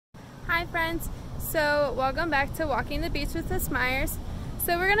Hi friends, so welcome back to Walking the Beach with Miss Myers.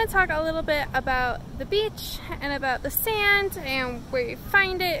 So we're going to talk a little bit about the beach and about the sand and where you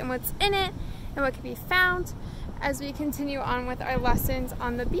find it and what's in it and what can be found as we continue on with our lessons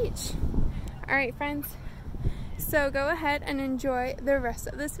on the beach. Alright friends, so go ahead and enjoy the rest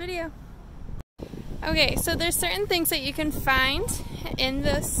of this video. Okay, so there's certain things that you can find in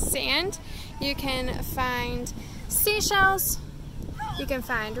the sand. You can find seashells, you can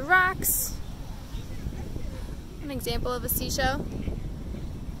find rocks. An example of a seashell.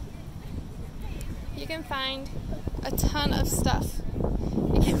 You can find a ton of stuff.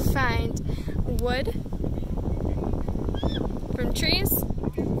 You can find wood from trees,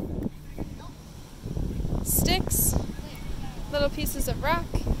 sticks, little pieces of rock,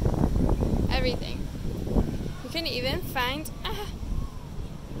 everything. You can even find,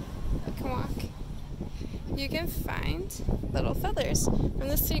 I can walk. You can find little feathers from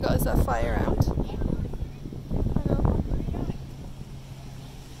the seagulls that fly around.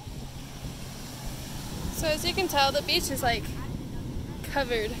 So as you can tell, the beach is like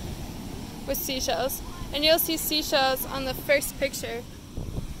covered with seashells, and you'll see seashells on the first picture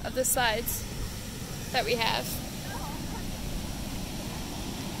of the slides that we have.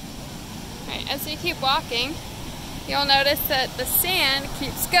 Alright, as you keep walking, you'll notice that the sand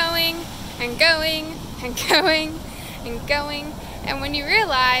keeps going and going and going and going, and when you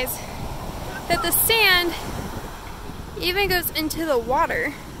realize that the sand even goes into the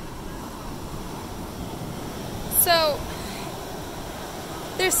water. So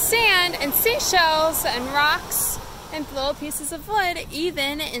there's sand and seashells and rocks and little pieces of wood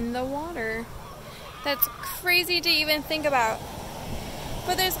even in the water. That's crazy to even think about.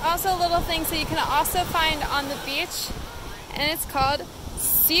 But there's also little things that you can also find on the beach, and it's called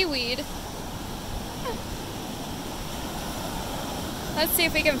seaweed. Let's see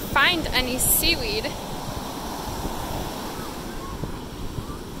if we can find any seaweed.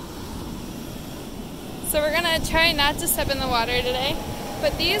 So we're gonna try not to step in the water today,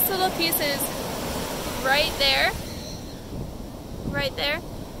 but these little pieces right there,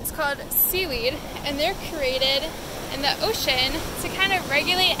 it's called seaweed, and they're created in the ocean to kind of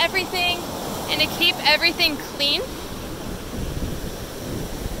regulate everything and to keep everything clean.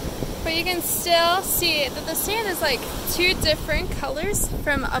 But you can still see that the sand is like two different colors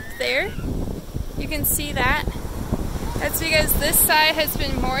from up there. You can see that. That's because this side has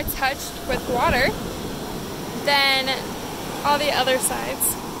been more touched with water than all the other sides.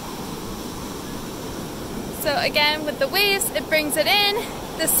 So again, with the waves, it brings it in,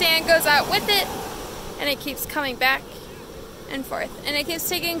 the sand goes out with it, and it keeps coming back and forth. And it keeps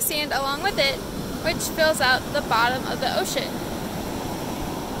taking sand along with it, which fills out the bottom of the ocean.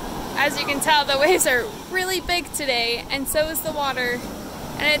 As you can tell, the waves are really big today, and so is the water,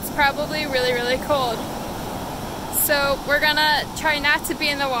 and it's probably really, really cold. So we're gonna try not to be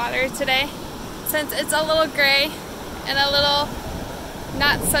in the water today, since it's a little gray and a little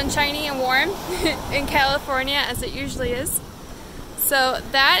not sunshiny and warm in California as it usually is. So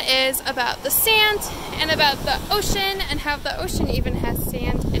that is about the sand and about the ocean and how the ocean even has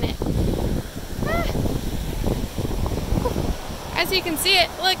sand in it. As you can see it,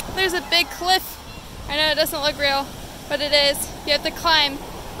 look, there's a big cliff. I know it doesn't look real, but it is. You have to climb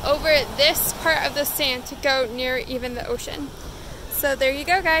over this part of the sand to go near even the ocean. So there you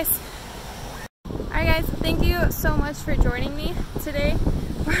go, guys. Alright guys, thank you so much for joining me today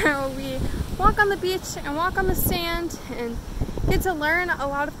where we walk on the beach and walk on the sand and get to learn a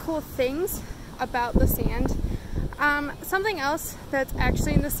lot of cool things about the sand. Something else that's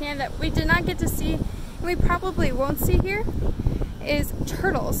actually in the sand that we did not get to see and we probably won't see here is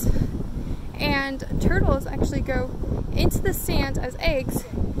turtles. And turtles actually go into the sand as eggs,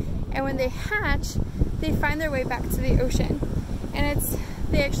 and when they hatch, they find their way back to the ocean. And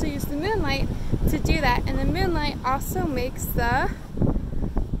they actually use the moonlight to do that, and the moonlight also makes the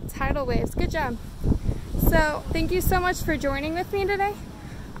tidal waves. Good job. So thank you so much for joining with me today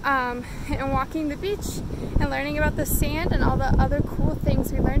and walking the beach and learning about the sand and all the other cool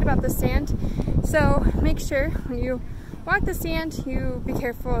things we learned about the sand. So make sure when you walk the sand, you be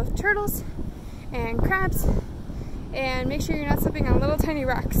careful of turtles and crabs, and make sure you're not stepping on little tiny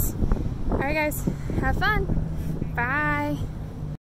rocks. Alright guys, have fun. Bye.